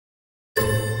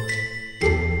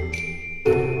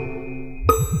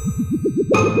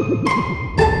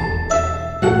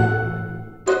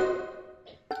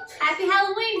Happy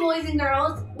Halloween, boys and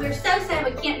girls. We're so sad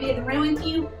we can't be in the room with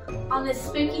you on this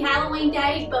spooky Halloween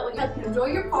day, but we hope you enjoy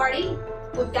your party.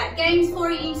 We've got games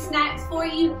for you, snacks for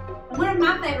you, and one of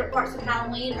my favorite parts of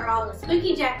Halloween are all the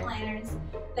spooky jack-o'-lanterns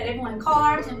that everyone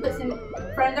carves and puts in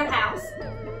front of their house.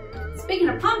 Speaking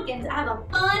of pumpkins, I have a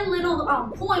fun little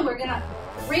poem we're gonna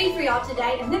read for y'all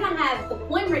today, and then I have the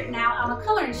poem written out on a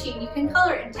coloring sheet. You can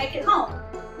color it and take it home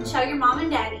and show your mom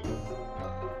and daddy.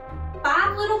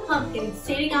 5 little pumpkins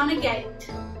sitting on a gate.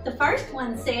 The first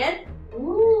one said,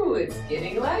 "Ooh, it's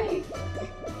getting late."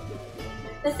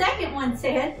 The second one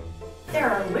said, "There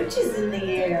are witches in the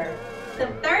air." the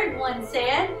third one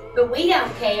said, But we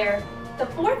don't care. the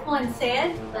fourth one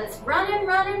said, Let's run and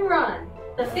run and run.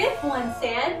 the fifth one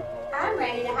said, I'm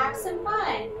ready to have some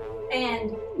fun.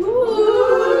 and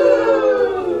Ooh.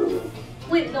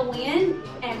 went the wind,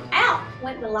 and out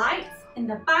went the lights, and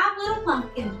the 5 little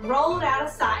pumpkins rolled out of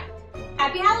sight.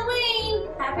 Happy Halloween!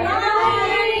 Happy Halloween!